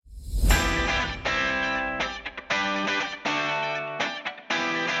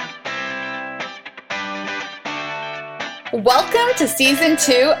Welcome to Season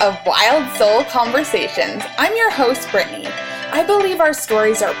 2 of Wild Soul Conversations. I'm your host, Brittany. I believe our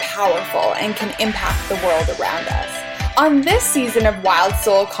stories are powerful and can impact the world around us. On this season of Wild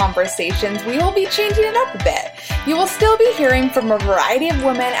Soul Conversations, we will be changing it up a bit. You will still be hearing from a variety of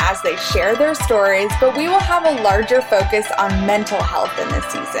women as they share their stories, but we will have a larger focus on mental health in this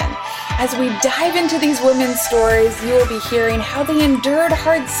season. As we dive into these women's stories, you will be hearing how they endured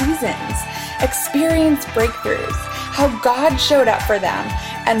hard seasons, experienced breakthroughs, how God showed up for them,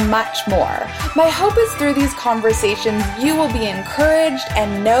 and much more. My hope is through these conversations, you will be encouraged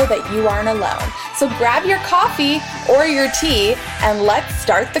and know that you aren't alone. So grab your coffee or your tea and let's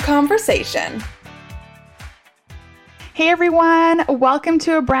start the conversation. Hey everyone, welcome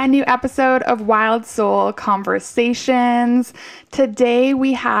to a brand new episode of Wild Soul Conversations. Today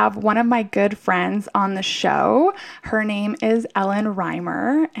we have one of my good friends on the show. Her name is Ellen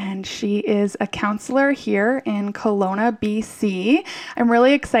Reimer, and she is a counselor here in Kelowna, BC. I'm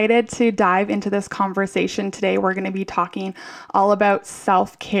really excited to dive into this conversation today. We're going to be talking all about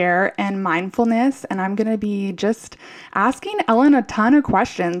self-care and mindfulness, and I'm going to be just asking Ellen a ton of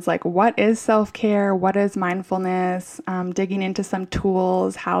questions like what is self-care, what is mindfulness, digging into some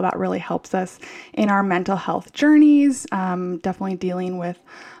tools, how that really helps us in our mental health journeys, definitely dealing with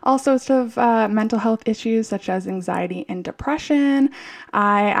all sorts of mental health issues such as anxiety and depression.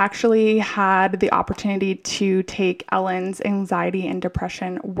 I actually had the opportunity to take Ellen's anxiety and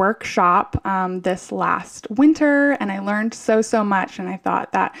depression workshop this last winter, and I learned so much, and I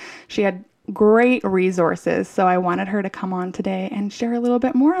thought that she had great resources. So I wanted her to come on today and share a little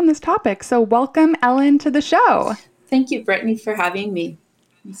bit more on this topic. So welcome, Ellen, to the show. Thank you, Brittany, for having me.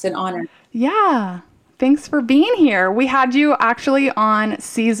 It's an honor. Yeah. Thanks for being here. We had you actually on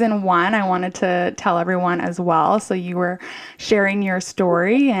season 1. I wanted to tell everyone as well. So you were sharing your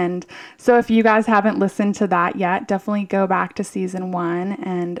story. And so if you guys haven't listened to that yet, definitely go back to season 1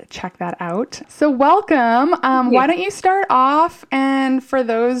 and check that out. So welcome. Why don't you start off? And for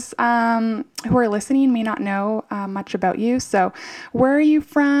those who are listening may not know much about you. So where are you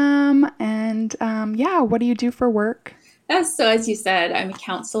from? And what do you do for work? So as you said, I'm a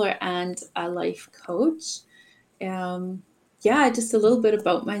counselor and a life coach. Just a little bit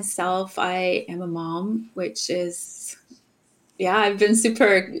about myself. I am a mom, which is, I've been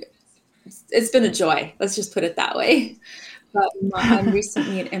it's been a joy. Let's just put it that way. But I'm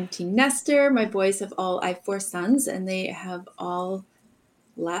recently an empty nester. My boys I have 4 sons, and they have all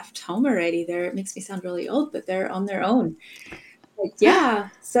left home already. It makes me sound really old, but they're on their own. But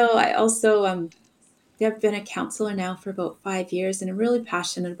so I also, I've been a counselor now for about 5 years, and I'm really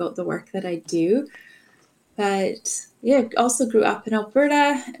passionate about the work that I do. But I also grew up in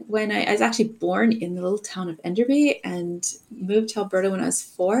Alberta when I was actually born in the little town of Enderby and moved to Alberta when I was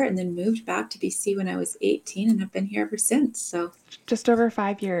 4 and then moved back to BC when I was 18 and have been here ever since. So just over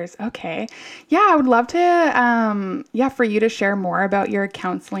 5 years. Okay. Yeah, I would love to, for you to share more about your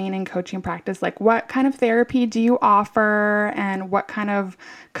counseling and coaching practice. Like what kind of therapy do you offer and what kind of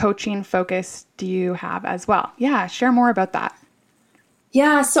coaching focus do you have as well? Yeah, share more about that.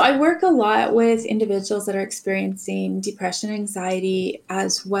 Yeah, so I work a lot with individuals that are experiencing depression, anxiety,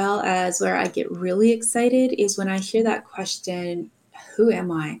 as well as where I get really excited is when I hear that question, who am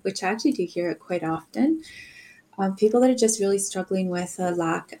I? Which I actually do hear it quite often. People that are just really struggling with a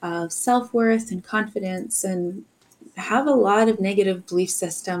lack of self-worth and confidence and have a lot of negative belief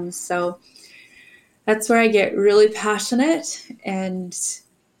systems. So that's where I get really passionate, and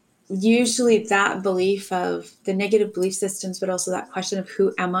usually that belief of the negative belief systems, but also that question of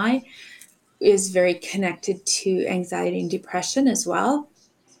who am I is very connected to anxiety and depression as well.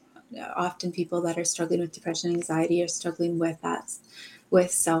 Often people that are struggling with depression and anxiety are struggling with that,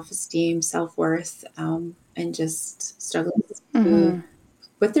 with self-esteem, self-worth, and just struggling with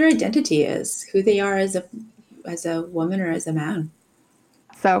what their identity is, who they are as a woman or as a man.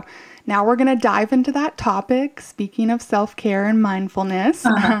 So now we're going to dive into that topic. Speaking of self-care and mindfulness,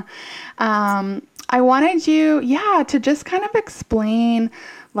 I wanted you, to just kind of explain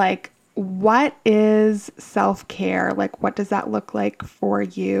like what is self-care? Like what does that look like for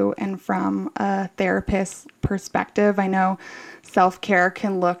you and from a therapist's perspective? I know self-care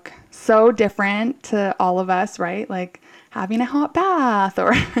can look so different to all of us, right? Like having a hot bath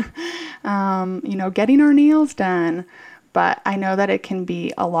or, getting our nails done. But I know that it can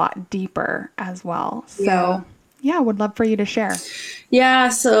be a lot deeper as well. So would love for you to share. Yeah.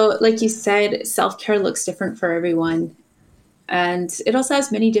 So like you said, self-care looks different for everyone. And it also has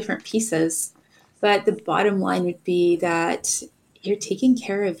many different pieces. But the bottom line would be that you're taking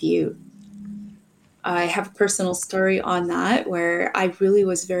care of you. I have a personal story on that where I really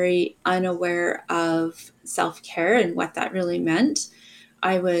was very unaware of self-care and what that really meant.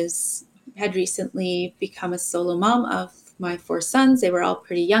 I had recently become a solo mom of my 4 sons. They were all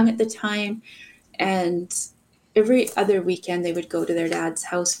pretty young at the time, and every other weekend they would go to their dad's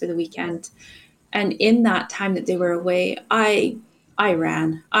house for the weekend. And in that time that they were away, I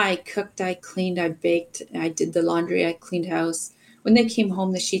ran. I cooked, I cleaned, I baked, I did the laundry, I cleaned house. When they came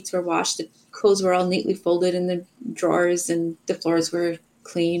home, the sheets were washed, the clothes were all neatly folded in the drawers, and the floors were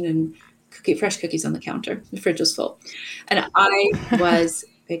clean, and fresh cookies on the counter. The fridge was full. And I was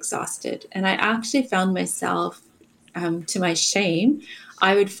exhausted. And I actually found myself, to my shame,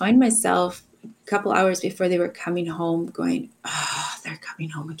 I would find myself a couple hours before they were coming home going, oh, they're coming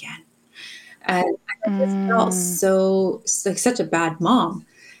home again. And I just felt Mm, so like such a bad mom.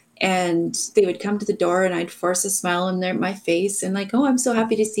 And they would come to the door and I'd force a smile on my face and like, oh, I'm so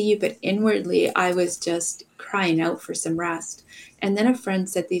happy to see you. But inwardly, I was just crying out for some rest. And then a friend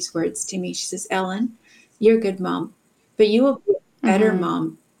said these words to me. She says, Ellen, you're a good mom, but you will be a better mm-hmm.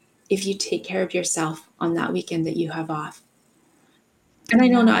 mom if you take care of yourself on that weekend that you have off. And I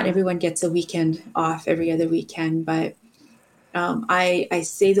know not Yeah. everyone gets a weekend off every other weekend, but I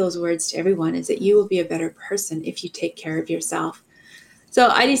say those words to everyone is that you will be a better person if you take care of yourself. So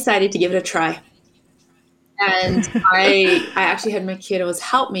I decided to give it a try. And I actually had my kiddos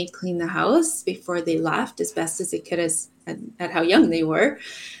help me clean the house before they left as best as they could at how young they were.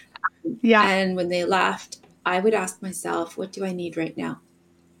 Yeah. And when they left, I would ask myself, what do I need right now?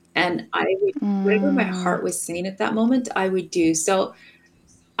 And whatever my Mm, heart was saying at that moment, I would do. So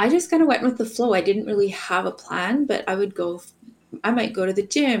I just kind of went with the flow. I didn't really have a plan, but I might go to the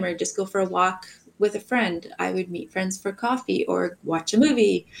gym or just go for a walk with a friend. I would meet friends for coffee or watch a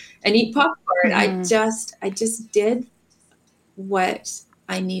movie and eat popcorn. mm-hmm. I just did what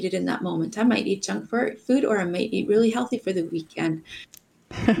I needed in that moment. I might eat food or I might eat really healthy for the weekend.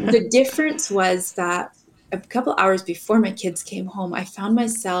 The difference was that a couple hours before my kids came home, I found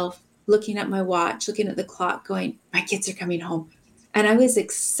myself looking at my watch, looking at the clock, going, my kids are coming home. And I was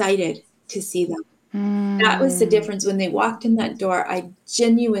excited to see them. That was the Mm, difference. When they walked in that door, I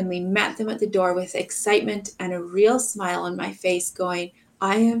genuinely met them at the door with excitement and a real smile on my face, going,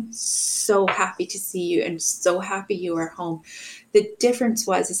 I am so happy to see you and so happy you are home. The difference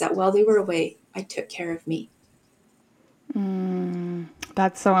was is that while they were away, I took care of me.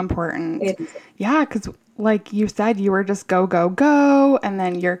 that's so important. It is Yeah, because like you said, you were just go, go, go, and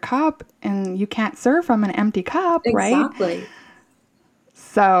then your cup, and you can't serve from an empty cup, right? exactly.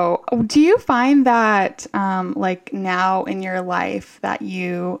 So, do you find that, like now in your life, that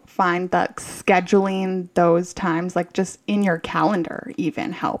you find that scheduling those times, like just in your calendar,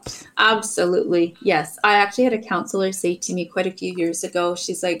 even helps? Absolutely. Yes. I actually had a counselor say to me quite a few years ago,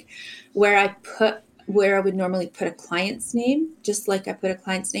 she's like, where I would normally put a client's name, just like I put a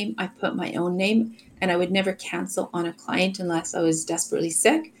client's name, I put my own name, and I would never cancel on a client unless I was desperately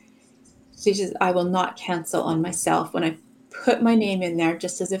sick. She says, I will not cancel on myself. When I put my name in there,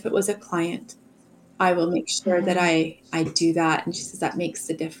 just as if it was a client, I will make sure that I do that. And she says, that makes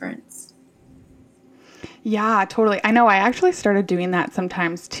the difference. Yeah, totally. I know I actually started doing that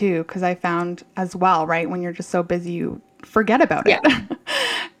sometimes too, because I found as well, right? When you're just so busy, you forget about Yeah. it.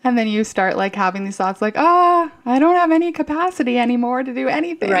 And then you start like having these thoughts like, oh, I don't have any capacity anymore to do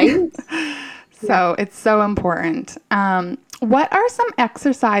anything. Right. Yeah. So it's so important. What are some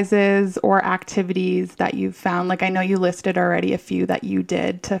exercises or activities that you've found? Like, I know you listed already a few that you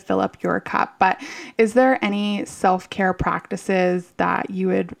did to fill up your cup, but is there any self care practices that you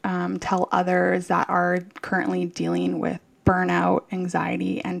would tell others that are currently dealing with burnout,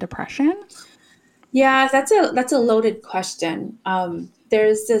 anxiety, and depression? Yeah, that's a loaded question.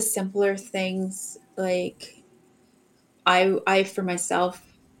 There's the simpler things like I for myself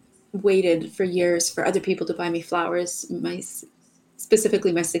waited for years for other people to buy me flowers,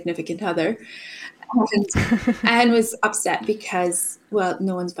 specifically my significant other, and and was upset because well,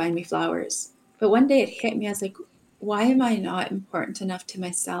 no one's buying me flowers. But one day it hit me. I was like, why am I not important enough to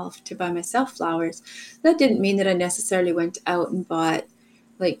myself to buy myself flowers? That didn't mean that I necessarily went out and bought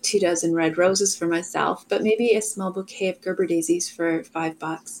like 2 dozen red roses for myself, but maybe a small bouquet of Gerber daisies for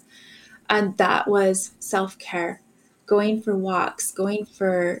 $5. And that was self care, going for walks, going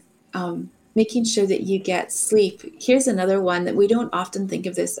for making sure that you get sleep. Here's another one that we don't often think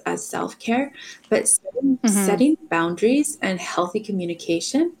of this as self care, but Mm-hmm. setting boundaries and healthy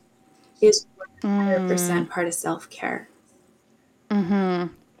communication is 100% part of self care.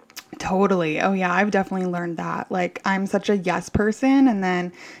 Totally. Oh yeah, I've definitely learned that. Like I'm such a yes person and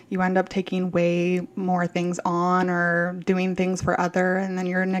then you end up taking way more things on or doing things for other and then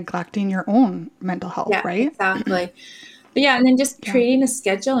you're neglecting your own mental health, Yeah, right? exactly. But yeah, and then just Yeah. creating a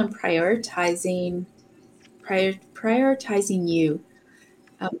schedule and prioritizing you.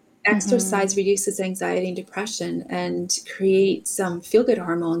 Mhm. Exercise reduces anxiety and depression and creates some feel good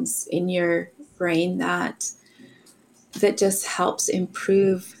hormones in your brain that just helps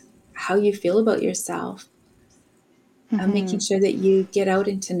improve how you feel about yourself. Making Mhm. sure that you get out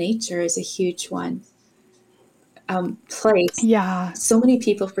into nature is a huge one. Play. Yeah. So many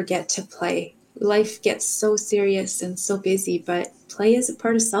people forget to play. Life gets so serious and so busy, but play is a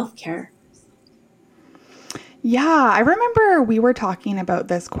part of self care. Yeah, I remember we were talking about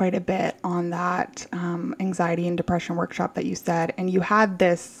this quite a bit on that anxiety and depression workshop that you said, and you had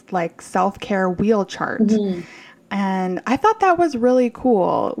this like self care wheel chart. Mm-hmm. And I thought that was really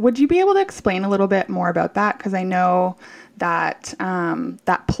cool. Would you be able to explain a little bit more about that? Because I know that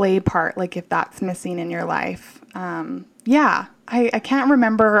that play part, like if that's missing in your life. Yeah, I can't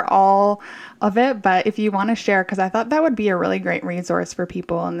remember all of it, but if you want to share, because I thought that would be a really great resource for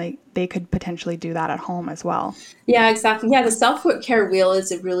people and they could potentially do that at home as well. Yeah, exactly. Yeah, the self care wheel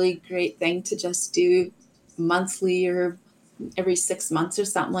is a really great thing to just do monthly or every 6 months or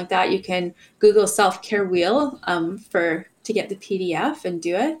something like that. You can Google self care wheel for to get the PDF and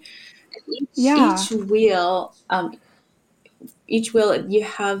do it. Each Yeah. each wheel each wheel you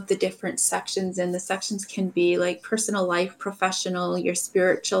have the different sections, and the sections can be like personal life, professional, your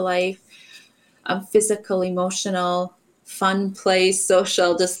spiritual life, physical, emotional, fun, play,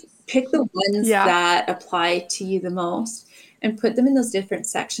 social. Just pick the ones Yeah. that apply to you the most and put them in those different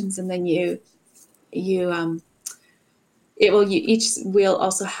sections, and then you it will you each wheel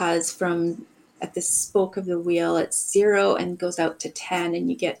also has from at the spoke of the wheel it's 0 and goes out to 10, and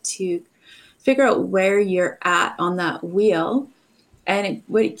you get to figure out where you're at on that wheel. And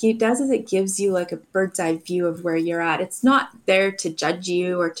what it does is it gives you like a bird's eye view of where you're at. It's not there to judge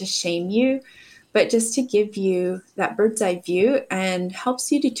you or to shame you, but just to give you that bird's eye view and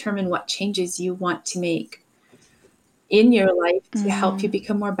helps you determine what changes you want to make in your life to help you Mm.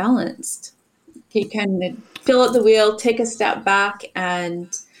 become more balanced. You can fill out the wheel, take a step back,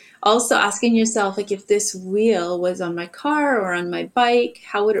 and also asking yourself, like, if this wheel was on my car or on my bike,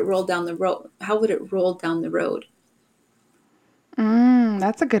 how would it roll down the road? How would it roll down the road?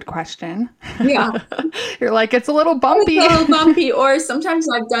 That's a good question. Yeah. You're like, it's a little It's a bumpy. little bumpy, or sometimes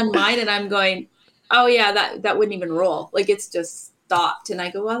I've done mine and I'm going, oh yeah, that wouldn't even roll. Like it's just stopped, and I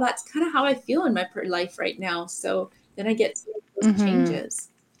go, well, that's kind of how I feel in my life right now. So then I get to make those Hmm. changes.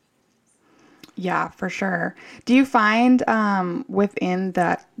 Yeah, for sure. Do you find within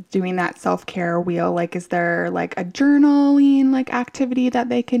that doing that self-care wheel, like is there like a journaling like activity that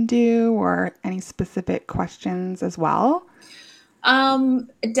they can do or any specific questions as well?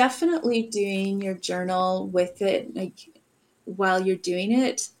 Definitely doing your journal with it, like while you're doing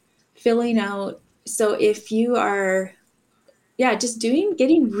it, filling out. So if you are, yeah, just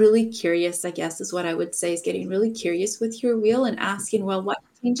getting really curious, I guess is what I would say is getting really curious with your wheel and asking, well, what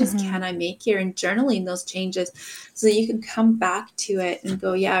changes Hmm. can I make here, and journaling those changes so that you can come back to it and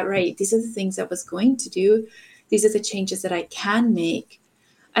go, yeah, right, these are the things I was going to do. These are the changes that I can make.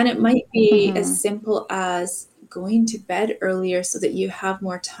 And it might be as Hmm. simple as going to bed earlier so that you have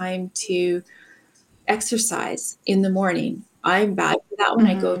more time to exercise in the morning. I'm bad for that when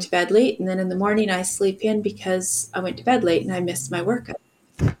I go Hmm. to bed late, and then in the morning I sleep in because I went to bed late and I missed my workout.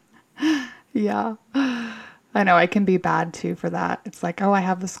 Yeah. I know I can be bad too for that. It's like, oh, I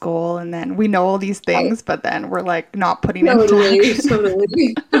have this goal, and then we know all these Right. things, but then we're like not putting it into Totally, action.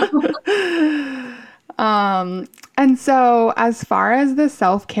 totally. And so, as far as the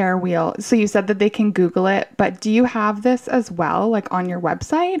self care wheel, so you said that they can Google it, but do you have this as well, like on your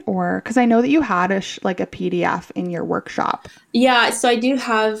website, or because I know that you had like a PDF in your workshop? Yeah, so I do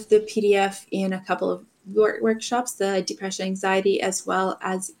have the PDF in a couple of workshops, the depression anxiety, as well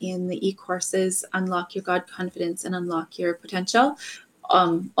as in the e-courses, Unlock Your God Confidence and Unlock Your Potential.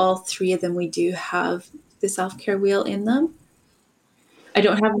 All three of them, we do have the self-care wheel in them. I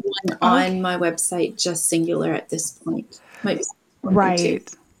don't have one on Okay. my website, just singular at this point. Might be one or two.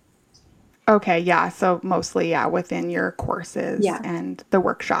 Right. Okay, yeah. So mostly, yeah, within your courses Yeah. and the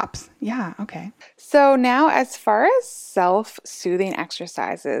workshops. Yeah, okay. So now, as far as self-soothing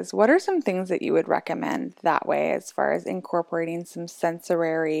exercises, what are some things that you would recommend that way as far as incorporating some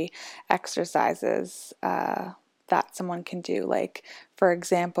sensory exercises that someone can do? Like, for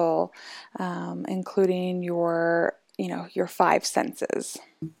example, including your, your five senses.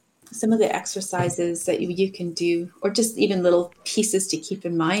 some of the exercises that you can do, or just even little pieces to keep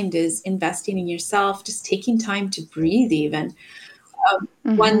in mind, is investing in yourself, just taking time to breathe even.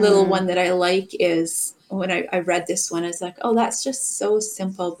 One little Mm-hmm. one that I like is when I read this one, I was like, oh, that's just so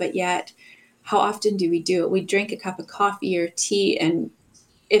simple, but yet how often do we do it? We drink a cup of coffee or tea, and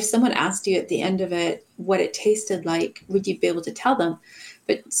if someone asked you at the end of it what it tasted like, would you be able to tell them?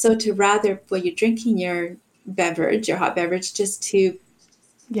 But so to rather, while you're drinking your beverage, your hot beverage, just to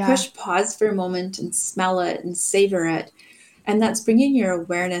Yeah. push pause for a moment and smell it and savor it. And that's bringing your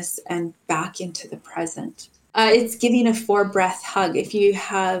awareness and back into the present. It's giving a 4 breath hug. If you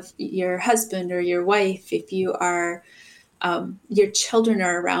have your husband or your wife, if you are your children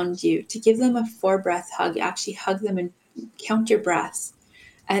are around you, to give them a 4 breath hug, actually hug them and count your breaths.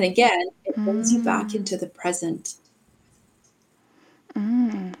 And again, it brings you back Mm. into the present.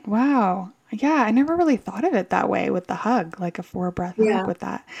 Mm. Wow. Yeah, I never really thought of it that way with the hug, like a 4 breath hug Yeah, with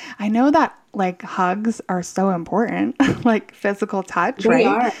that. I know that like hugs are so important, like physical touch, they right?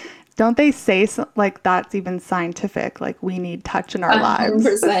 are Don't they say so, like that's even scientific, like we need touch in our a hundred lives?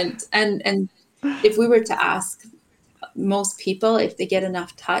 percent. And if we were to ask most people if they get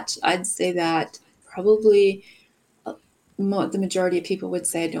enough touch, I'd say that probably the majority of people would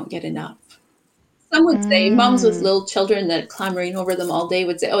say I don't get enough. Some would say, moms with Mm. little children that clamoring over them all day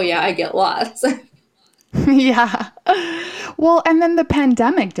would say, oh, yeah, I get lots. Yeah. Well, and then the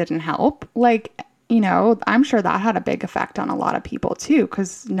pandemic didn't help. Like, I'm sure that had a big effect on a lot of people too,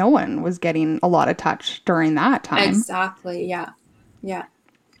 because no one was getting a lot of touch during that time. Exactly. Yeah. Yeah.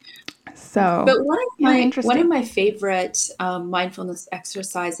 So, But yeah, one of interesting. my favorite mindfulness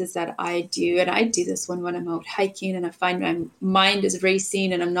exercises that I do, and I do this one when I'm out hiking and I find my mind is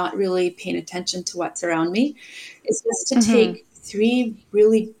racing and I'm not really paying attention to what's around me, is just to Mm-hmm. take 3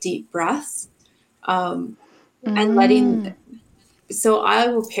 really deep breaths, um, and letting. Mm. So I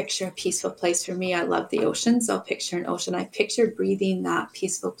will picture a peaceful place. For me, I love the ocean, so I'll picture an ocean. I picture breathing that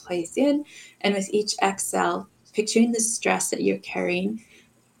peaceful place in, and with each exhale, picturing the stress that you're carrying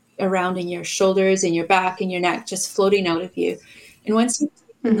around in your shoulders and your back and your neck just floating out of you. And once you've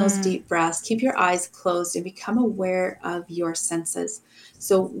taken those Mm-hmm. deep breaths, keep your eyes closed and become aware of your senses.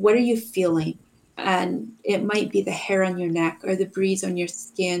 So, what are you feeling? And it might be the hair on your neck or the breeze on your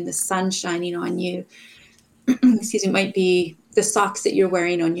skin, the sun shining on you. Excuse me, it might be the socks that you're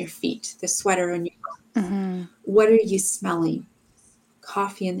wearing on your feet, the sweater on your arms. Mm-hmm. What are you smelling?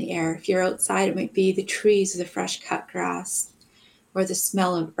 Coffee in the air. If you're outside, it might be the trees or the fresh cut grass or the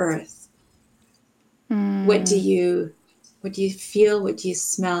smell of earth. What do Mm. you what do you feel? What do you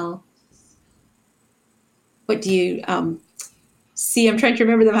smell? What do you see? I'm trying to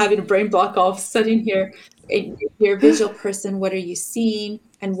remember them having a brain block all of a sudden here. If you're a visual person, what are you seeing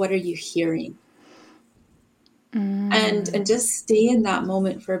and what are you hearing? And Mm. just stay in that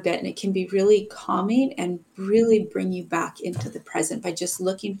moment for a bit, and it can be really calming and really bring you back into the present by just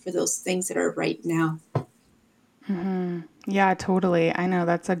looking for those things that are right now. Mm-hmm. Yeah, totally. I know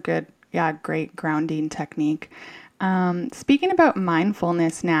that's a good, yeah, great grounding technique. Speaking about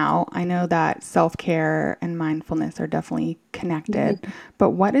mindfulness now, I know that self care and mindfulness are definitely connected, Mhm.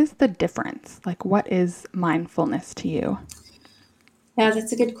 but what is the difference? Like, what is mindfulness to you? Yeah,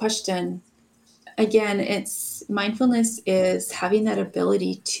 that's a good question. Again, it's mindfulness is having that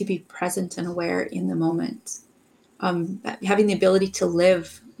ability to be present and aware in the moment, having the ability to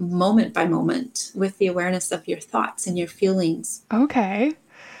live moment by moment with the awareness of your thoughts and your feelings. Okay.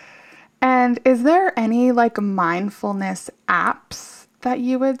 And is there any like mindfulness apps that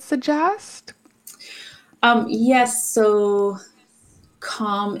you would suggest? Yes, so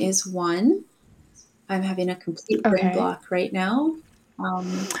Calm is one. I'm having a complete brain Okay. block right now.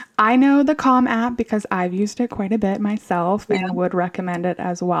 Um, I know the Calm app because I've used it quite a bit myself yeah, and would recommend it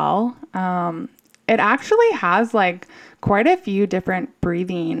as well. It actually has like quite a few different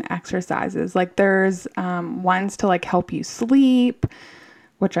breathing exercises. Like there's ones to like help you sleep,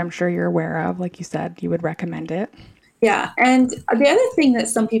 which I'm sure you're aware of. Like you said, you would recommend it. yeah. And the other thing that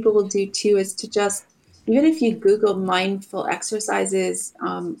some people will do too is to just, even if you Google mindful exercises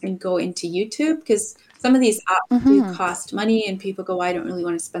and go into YouTube, because some of these apps do Hmm. cost money and people go, I don't really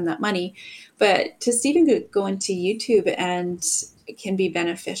want to spend that money. But to even go into YouTube, and it can be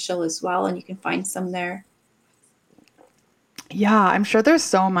beneficial as well. And you can find some there. Yeah, I'm sure there's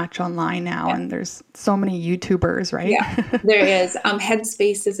so much online now and there's so many YouTubers, right? Yeah, there is.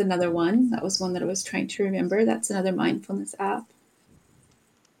 Headspace is another one. That was one that I was trying to remember. That's another mindfulness app.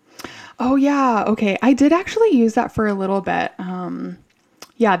 Oh, yeah. Okay. I did actually use that for a little bit.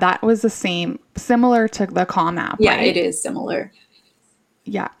 Yeah, that was the same, similar to the Calm app, Yeah, it right? is similar.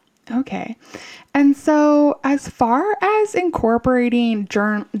 Yeah. Okay. And so, as far as incorporating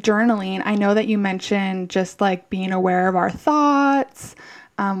journaling, I know that you mentioned just like being aware of our thoughts,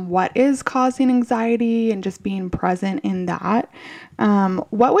 what is causing anxiety, and just being present in that.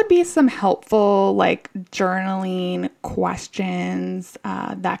 What would be some helpful, like, journaling questions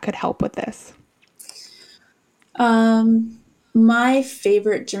that could help with this? Um, my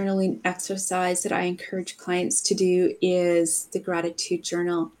favorite journaling exercise that I encourage clients to do is the gratitude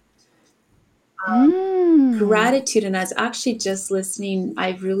journal. Mm. Gratitude, and I was actually just listening.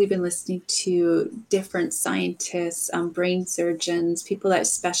 I've really been listening to different scientists, brain surgeons, people that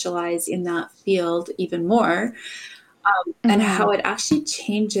specialize in that field even more, and Mm-hmm. how it actually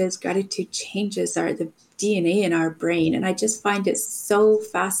changes. Gratitude changes the DNA in our brain, and I just find it so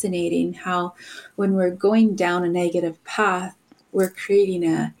fascinating how when we're going down a negative path, we're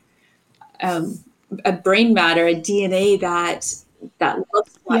creating um, a brain matter, a DNA that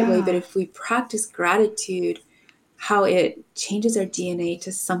looks that way. But Yeah, if we practice gratitude, how it changes our DNA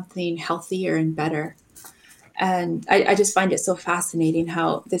to something healthier and better. And I just find it so fascinating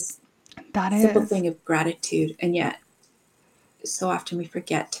how this that simple is. thing of gratitude, and yet so often we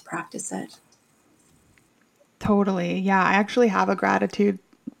forget to practice it. Totally. Yeah, I actually have a gratitude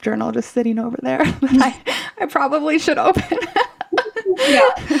journal just sitting over there that I probably should open.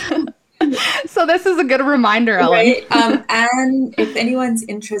 Yeah, So this is a good reminder, Ellen. right. And if anyone's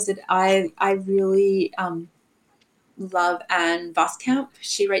interested, I really love Anne Voskamp.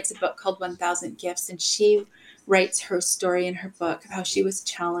 She writes a book called 1000 Gifts, and she writes her story in her book of how she was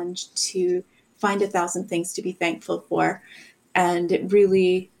challenged to find 1,000 things to be thankful for. And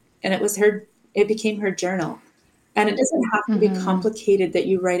it was her, it became her journal. And it doesn't have to be Mm-hmm. complicated that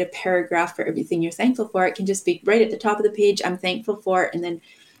you write a paragraph for everything you're thankful for. It can just be right at the top of the page, I'm thankful for, and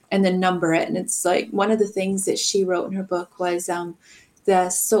then number it. And it's like one of the things that she wrote in her book was the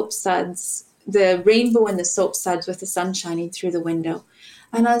soap suds, the rainbow and the soap suds with the sun shining through the window.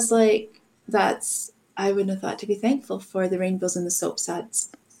 And I was like, I wouldn't have thought to be thankful for the rainbows and the soap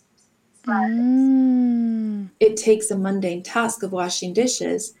suds. Mm. It takes a mundane task of washing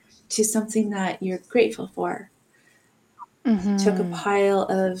dishes to something that you're grateful for. She took a Mm-hmm. pile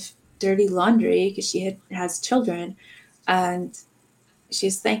of dirty laundry because has children, and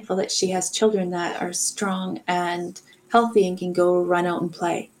she's thankful that she has children that are strong and healthy and can go run out and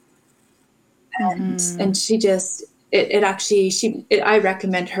play. Mm-hmm. And she just it actually I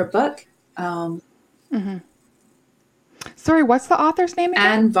recommend her book. um, Mm-hmm. Sorry, what's the author's name again?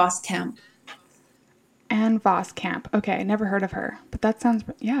 Anne Voskamp. Anne Voskamp. Okay, never heard of her, but that sounds,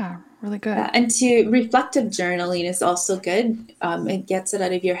 yeah, really good. And to reflective journaling is also good. It gets it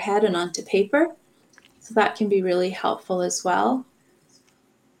out of your head and onto paper, so that can be really helpful as well.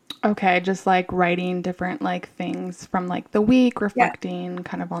 Okay, just like writing different like things from like the week, Yeah. reflecting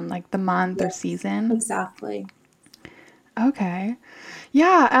kind of on like the month or Yes. season. Exactly. Okay.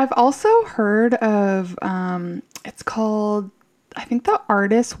 Yeah, I've also heard of it's called, I think, The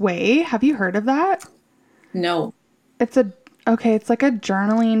Artist's Way. Have you heard of that? No. It's a okay, it's like a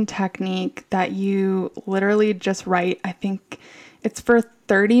journaling technique that you literally just write. I think it's for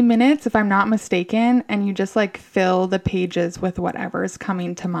 30 minutes if I'm not mistaken, and you just like fill the pages with whatever's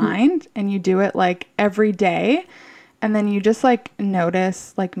coming to mind, and you do it like every day. And then you just like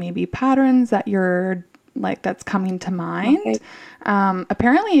notice like maybe patterns that you're like that's coming to mind. Okay.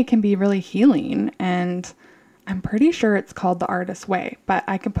 Apparently it can be really healing, and I'm pretty sure it's called The Artist's Way, but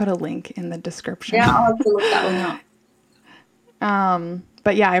I can put a link in the description. Yeah, I'll have to look that one up.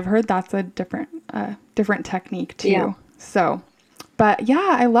 But yeah, I've heard that's a different technique Yeah. too. So, but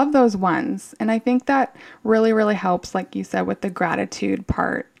yeah, I love those ones. And I think that really, really helps, like you said, with the gratitude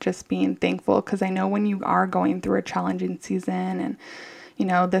part, just being thankful. Because I know when you are going through a challenging season, and, you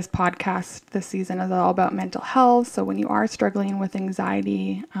know, this podcast this season is all about mental health. So when you are struggling with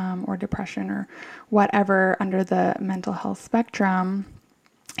anxiety or depression or whatever under the mental health spectrum,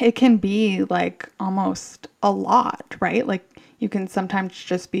 it can be like almost a lot, right? Like you can sometimes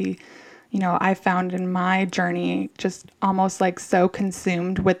just be, you know, I found in my journey just almost like so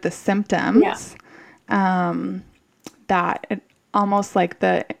consumed with the Yeah. symptoms that it almost like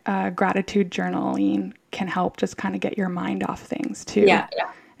the gratitude journaling can help just kind of get your mind off things too, Yeah.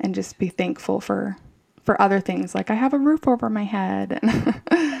 Yeah. and just be thankful for other things like I have a roof over my head.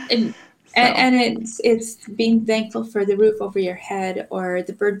 And So it's being thankful for the roof over your head, or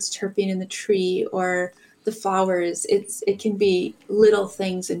the birds chirping in the tree, or the flowers. It can be little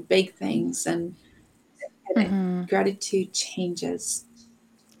things and big things, and gratitude changes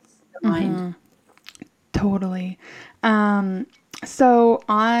the mind. totally. Um, so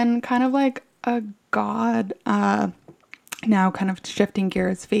on kind of like a God now kind of shifting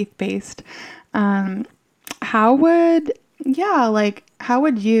gears, faith-based. Um, how would, yeah, like, how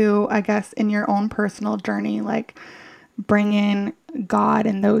would you, I guess, in your own personal journey, like, bring in God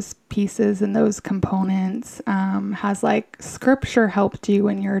and those pieces and those components? Has like scripture helped you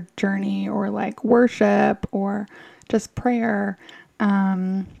in your journey, or like worship, or just prayer,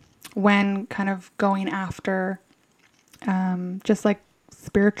 um, when kind of going after just like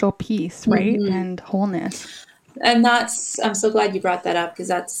spiritual peace, right? Mhm. And wholeness. And I'm so glad you brought that up, because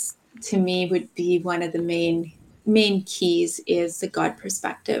that's, to me, would be one of the main keys, is the God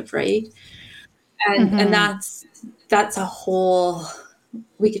perspective, right? And Mm-hmm. that's a whole,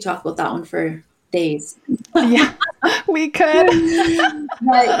 we could talk about that one for days. Yeah, we could.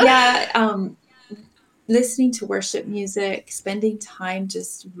 But yeah, listening to worship music, spending time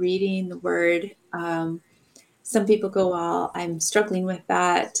just reading the word. Some people go, well, I'm struggling with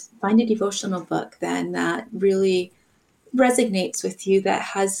that. Find a devotional book then that really resonates with you, that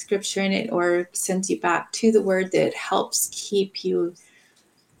has scripture in it, or sends you back to the word, that helps keep you,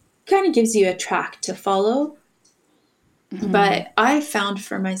 kind of gives you a track to follow. Mm-hmm. But I found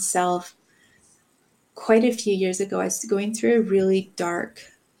for myself, quite a few years ago, I was going through a really dark,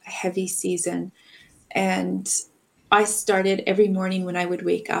 heavy season. And I started, every morning when I would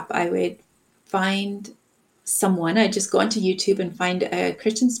wake up, I would find someone. I'd just go onto YouTube and find a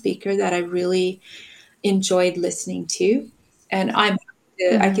Christian speaker that I really enjoyed listening to. And I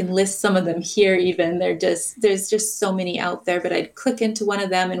Mm-hmm. can list some of them here even. There's just so many out there, but I'd click into one of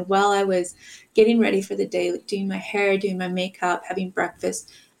them, and while I was getting ready for the day, like doing my hair, doing my makeup, having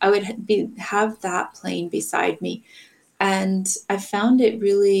breakfast, I would have that playing beside me. And I found it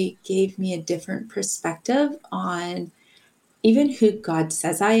really gave me a different perspective on even who God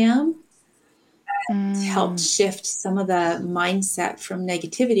says I am. Helped Mm. shift some of the mindset from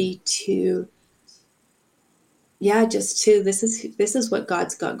negativity to, yeah, just to, this is what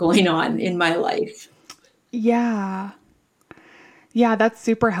God's got going on in my life. Yeah. Yeah, that's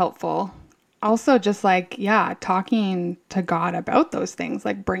super helpful. Also, just like, yeah, talking to God about those things,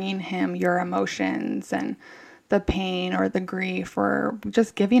 like bringing Him your emotions and the pain or the grief, or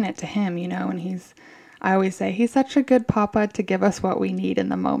just giving it to Him, And I always say, He's such a good papa to give us what we need in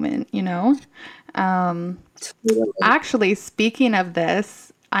the moment. Totally. Actually, speaking of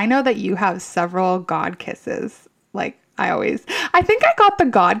this, I know that you have several God kisses. Like, I think I got the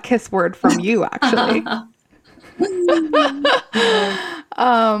God kiss word from you, actually. Yeah.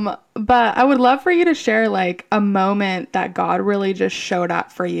 But I would love for you to share like a moment that God really just showed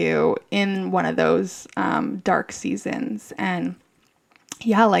up for you in one of those dark seasons, and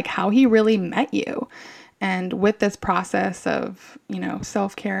yeah, like how he really met you. And with this process of,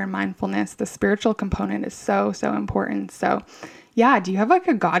 self care and mindfulness, the spiritual component is so, so important. So, yeah, do you have like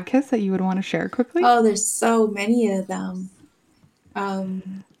a God kiss that you would want to share quickly? Oh, there's so many of them.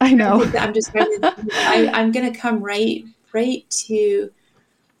 Um, I know. I'm just trying to think. I'm gonna come right to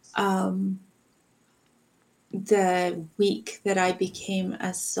um, the week that I became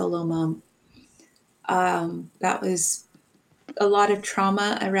a solo mom. That was a lot of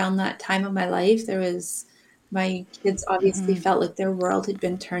trauma around that time of my life. My kids obviously Hmm. felt like their world had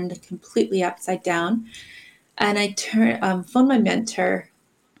been turned completely upside down. And phoned my mentor,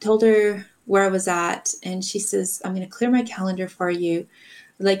 told her where I was at, and she says, I'm going to clear my calendar for you.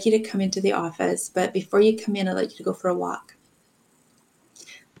 I'd like you to come into the office, but before you come in, I'd like you to go for a walk.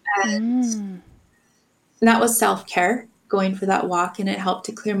 Mm. And that was self care, going for that walk, and it helped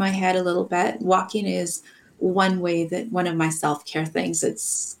to clear my head a little bit. Walking is one of my self care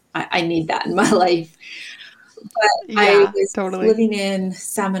things. I need that in my life. But I Yeah, was totally. living in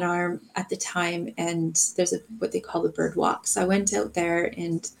Salmon Arm at the time, and there's what they call the bird walk. So I went out there,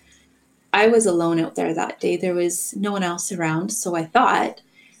 and I was alone out there that day. There was no one else around, so I thought,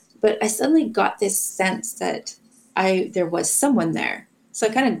 but I suddenly got this sense that there was someone there. So I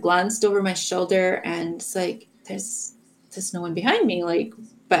kind of glanced over my shoulder, and it's like there's no one behind me. Like,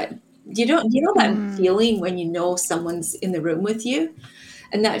 but you know that Mm. feeling when you know someone's in the room with you,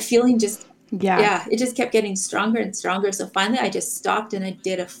 and that feeling just, Yeah. yeah, it just kept getting stronger and stronger. So finally, I just stopped and I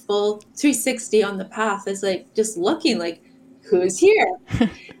did a full 360 on the path. I was like just looking, like, who's here?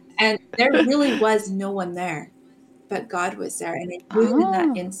 And there really was no one there, but God was there. And I knew in that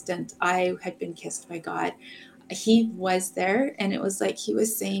Oh. instant I had been kissed by God. He was there. And it was like He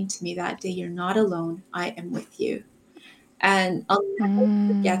was saying to me that day, you're not alone. I am with you. And I'll never Mm.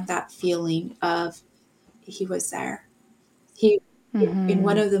 forget that feeling of He was there. He, in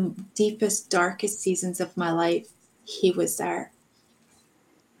one Mm-hmm. of the deepest, darkest seasons of my life, He was there.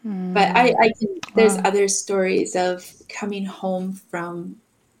 But Mm. there's Wow. other stories of coming home from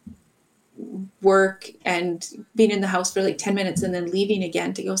work and being in the house for like 10 minutes and then leaving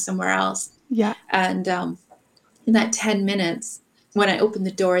again to go somewhere else. Yeah. And in that 10 minutes, when I opened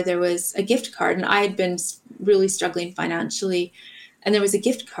the door, there was a gift card, and I had been really struggling financially. And there was a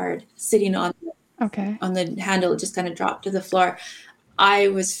gift card sitting on Okay. the handle. It just kind of dropped to the floor. I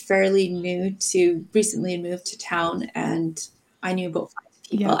was fairly recently moved to town, and I knew about 5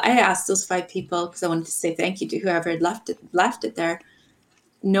 people. Yeah. I asked those 5 people because I wanted to say thank you to whoever had left it there.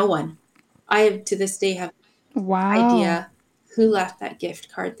 No one. To this day have no Wow. idea who left that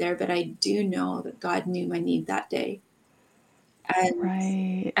gift card there, but I do know that God knew my need that day. And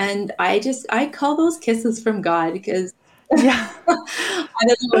Right. I call those kisses from God, because Yeah. I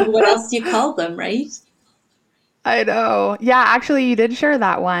don't know what else you call them, right? I know. Yeah, actually, you did share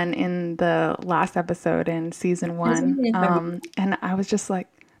that one in the last episode in season Isn't 1. it? And I was just like,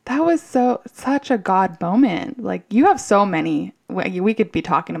 that was such a God moment. Like, you have so many. We could be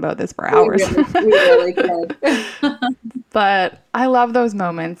talking about this for hours. We really could. But I love those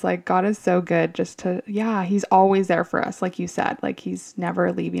moments. Like, God is so good yeah, he's always there for us. Like you said, like he's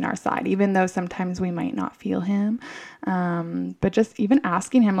never leaving our side, even though sometimes we might not feel him. But just even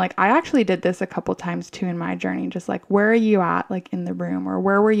asking him, like I actually did this a couple times too in my journey, just like, where are you at? Like in the room, or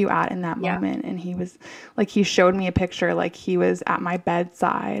where were you at in that Yeah. moment? And he was like, he showed me a picture, like he was at my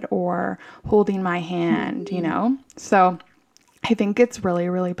bedside or holding my hand, you know? So I think it's really,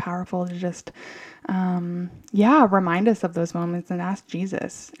 really powerful to just, remind us of those moments and ask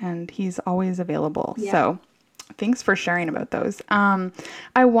Jesus, and he's always available. Yeah. So thanks for sharing about those.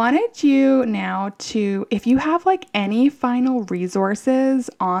 I wanted you now to, if you have like any final resources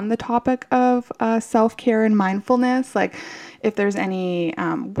on the topic of self-care and mindfulness, like if there's any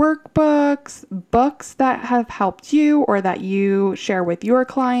workbooks, books that have helped you or that you share with your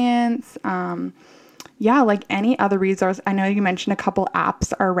clients, like any other resource. I know you mentioned a couple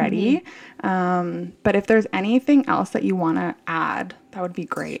apps already, but if there's anything else that you want to add, that would be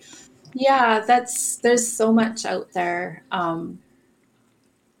great. Yeah, there's so much out there. I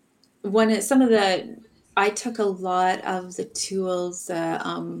took a lot of the tools,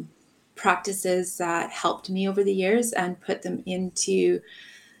 practices that helped me over the years and put them into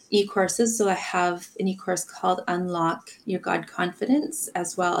e-courses. So I have an e-course called Unlock Your God Confidence,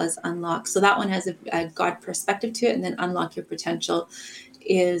 as well as Unlock. So that one has a God perspective to it, and then Unlock Your Potential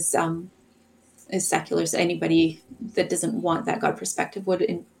is secular. So anybody that doesn't want that God perspective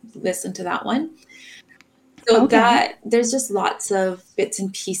would listen to that one. So Okay. there's just lots of bits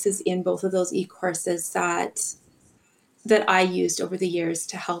and pieces in both of those e-courses that I used over the years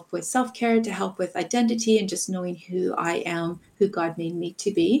to help with self-care, to help with identity, and just knowing who I am, who God made me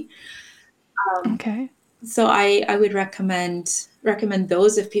to be. Okay. So I would recommend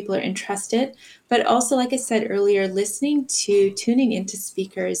those if people are interested. But also, like I said earlier, tuning into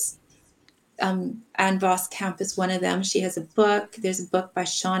speakers. Ann Voskamp is one of them. She has a book. There's a book by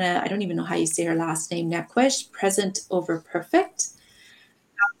Shauna, I don't even know how you say her last name, Nequish, Present Over Perfect.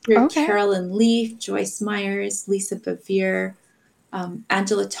 Okay. Carolyn Leaf, Joyce Myers, Lisa Bevere,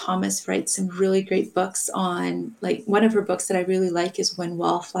 Angela Thomas writes some really great books on, like one of her books that I really like is When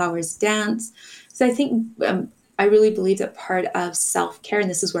Wallflowers Dance. So I think I really believe that part of self-care, and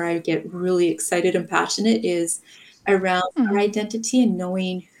this is where I get really excited and passionate, is around our identity and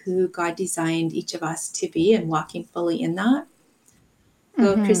knowing who God designed each of us to be and walking fully in that.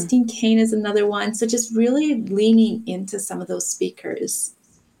 So Christine Kane is another one. So just really leaning into some of those speakers.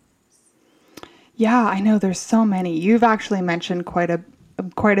 Yeah, I know there's so many. You've actually mentioned quite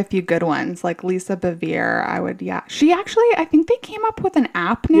a few good ones, like Lisa Bevere. She actually, I think they came up with an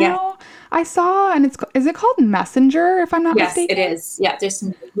app now. Yeah. I saw, and is it called Messenger, if I'm not Yes, mistaken? it is. Yeah, there's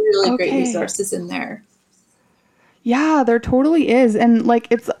some really great resources in there. Yeah, there totally is. And like,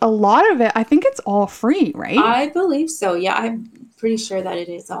 it's a lot of it, I think it's all free, right? I believe so. Yeah, I'm pretty sure that it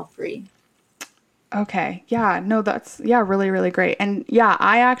is all free. Okay. Yeah. No, that's, really, really great. And yeah,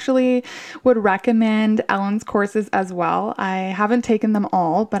 I actually would recommend Ellen's courses as well. I haven't taken them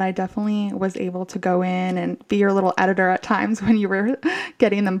all, but I definitely was able to go in and be your little editor at times when you were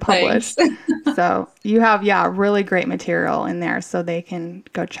getting them published. So you have, really great material in there, so they can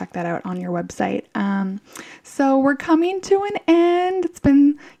go check that out on your website. So we're coming to an end. It's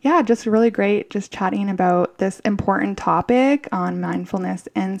been, just really great just chatting about this important topic on mindfulness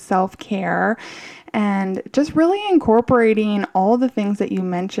and self-care. And just really incorporating all the things that you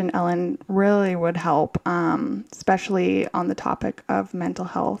mentioned, Ellen, really would help, especially on the topic of mental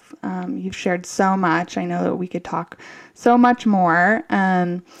health. You've shared so much. I know that we could talk so much more.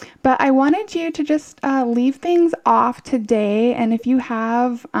 But I wanted you to just leave things off today. And if you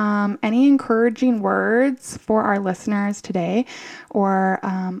have any encouraging words for our listeners today, or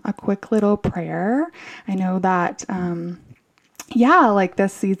a quick little prayer, I know that. Like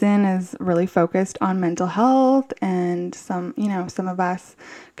this season is really focused on mental health, and some of us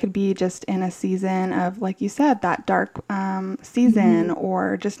could be just in a season of, like you said, that dark season,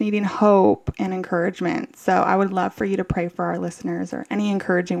 or just needing hope and encouragement. So I would love for you to pray for our listeners, or any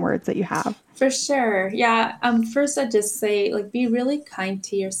encouraging words that you have. For sure. Yeah. First, I'd just say, like, be really kind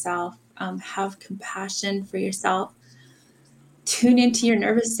to yourself. Have compassion for yourself. Tune into your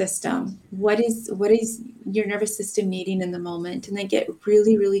nervous system. What is your nervous system needing in the moment? And then get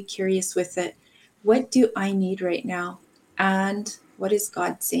really, really curious with it. What do I need right now? And what is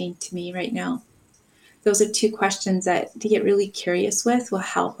God saying to me right now? Those are two questions that to get really curious with will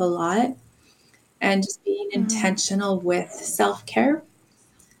help a lot. And just being intentional with self-care.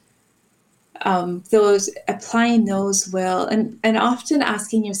 Those applying those will, and often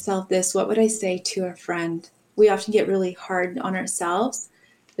asking yourself this: what would I say to a friend? We often get really hard on ourselves,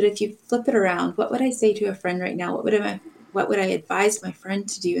 but if you flip it around, what would I say to a friend right now? What would I advise my friend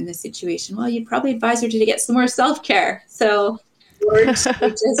to do in this situation? Well, you'd probably advise her to get some more self-care. So, or to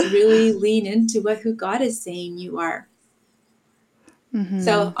just really lean into who God is saying you are.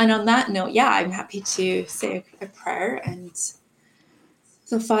 So, and on that note, I'm happy to say a prayer. And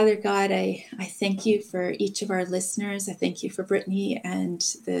so, Father God, I thank you for each of our listeners. I thank you for Brittany and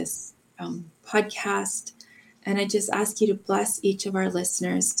this podcast. And I just ask you to bless each of our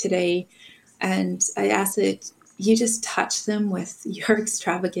listeners today. And I ask that you just touch them with your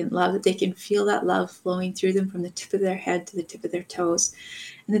extravagant love, that they can feel that love flowing through them from the tip of their head to the tip of their toes,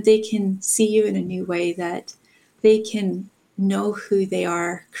 and that they can see you in a new way, that they can know who they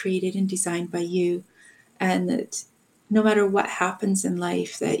are, created and designed by you, and that no matter what happens in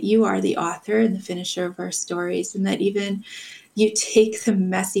life, that you are the author and the finisher of our stories, and that even you take the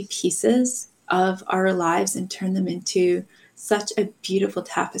messy pieces of our lives and turn them into such a beautiful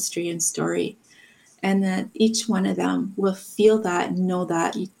tapestry and story, and that each one of them will feel that and know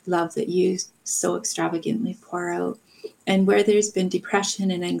that love that you so extravagantly pour out. And where there's been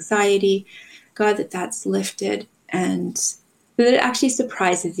depression and anxiety, God, that's lifted, and that it actually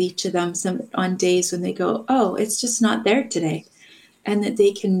surprises each of them on days when they go, oh, it's just not there today. And that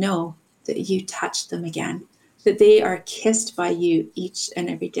they can know that you touched them again, that they are kissed by you each and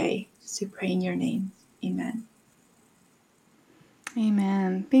every day. So pray in your name. Amen.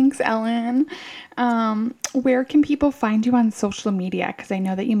 Amen. Thanks, Ellen. Where can people find you on social media? Because I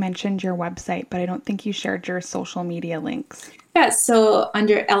know that you mentioned your website, but I don't think you shared your social media links. Yeah, so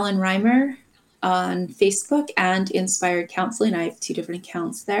under Ellen Reimer on Facebook and Inspired Counseling, I have 2 different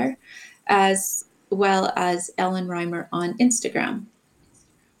accounts there, as well as Ellen Reimer on Instagram.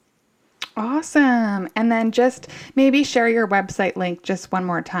 Awesome. And then just maybe share your website link just one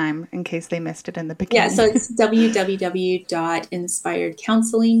more time in case they missed it in the beginning. Yeah, so it's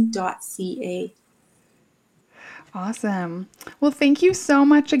www.inspiredcounseling.ca. Awesome. Well, thank you so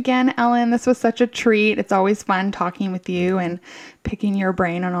much again, Ellen. This was such a treat. It's always fun talking with you and picking your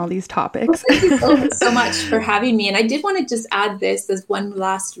brain on all these topics. Well, thank you so much for having me. And I did want to just add this as one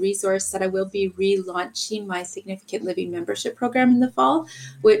last resource, that I will be relaunching my Significant Living membership program in the fall,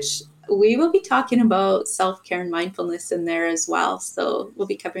 which we will be talking about self-care and mindfulness in there as well. So we'll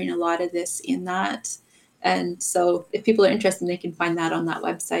be covering a lot of this in that. And so if people are interested, they can find that on that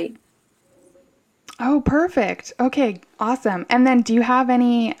website. Oh, perfect. Okay, awesome. And then do you have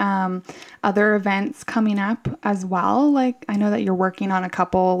any other events coming up as well? Like, I know that you're working on a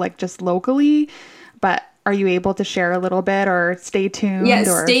couple, like just locally, but are you able to share a little bit, or stay tuned? Yes,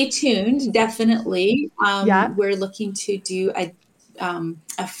 stay tuned, definitely. Yeah. We're looking to do a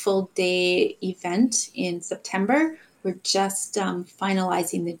full day event in September. We're just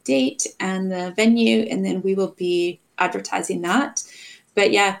finalizing the date and the venue, and then we will be advertising that.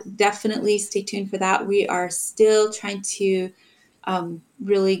 But yeah, definitely stay tuned for that. We are still trying to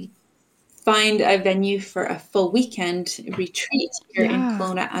really find a venue for a full weekend retreat here in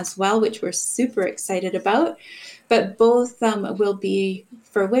Kelowna as well, which we're super excited about. But both will be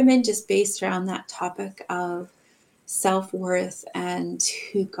for women, just based around that topic of self-worth and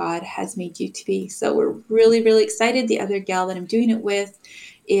who God has made you to be. So we're really, really excited. The other gal that I'm doing it with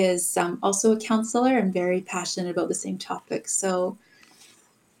is also a counselor and very passionate about the same topic. So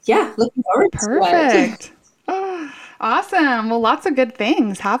yeah, looking forward to it. Perfect. Awesome. Well, lots of good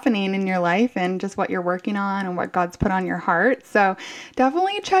things happening in your life and just what you're working on and what God's put on your heart. So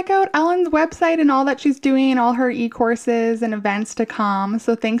definitely check out Ellen's website and all that she's doing, all her e-courses and events to come.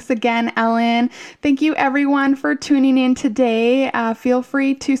 So thanks again, Ellen. Thank you everyone for tuning in today. Feel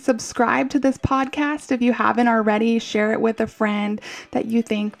free to subscribe to this podcast if you haven't already. Share it with a friend that you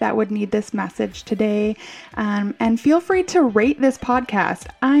think that would need this message today. And feel free to rate this podcast.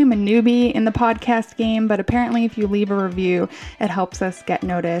 I'm a newbie in the podcast game, but apparently if you leave a review, it helps us get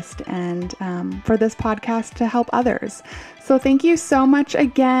noticed and for this podcast to help others. So thank you so much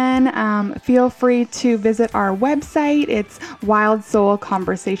again. Feel free to visit our website. It's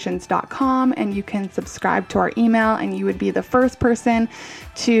wildsoulconversations.com, and you can subscribe to our email and you would be the first person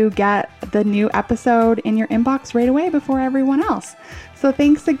to get the new episode in your inbox right away before everyone else. So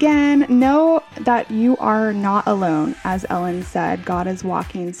thanks again. Know that you are not alone. As Ellen said, God is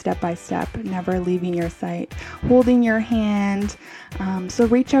walking step by step, never leaving your sight, holding your hand. So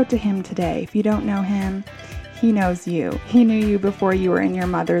reach out to him today. If you don't know him, he knows you. He knew you before you were in your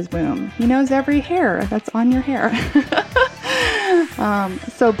mother's womb. He knows every hair that's on your hair.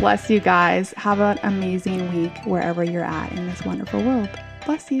 So bless you guys. Have an amazing week wherever you're at in this wonderful world.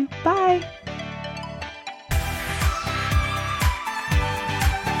 Bless you. Bye.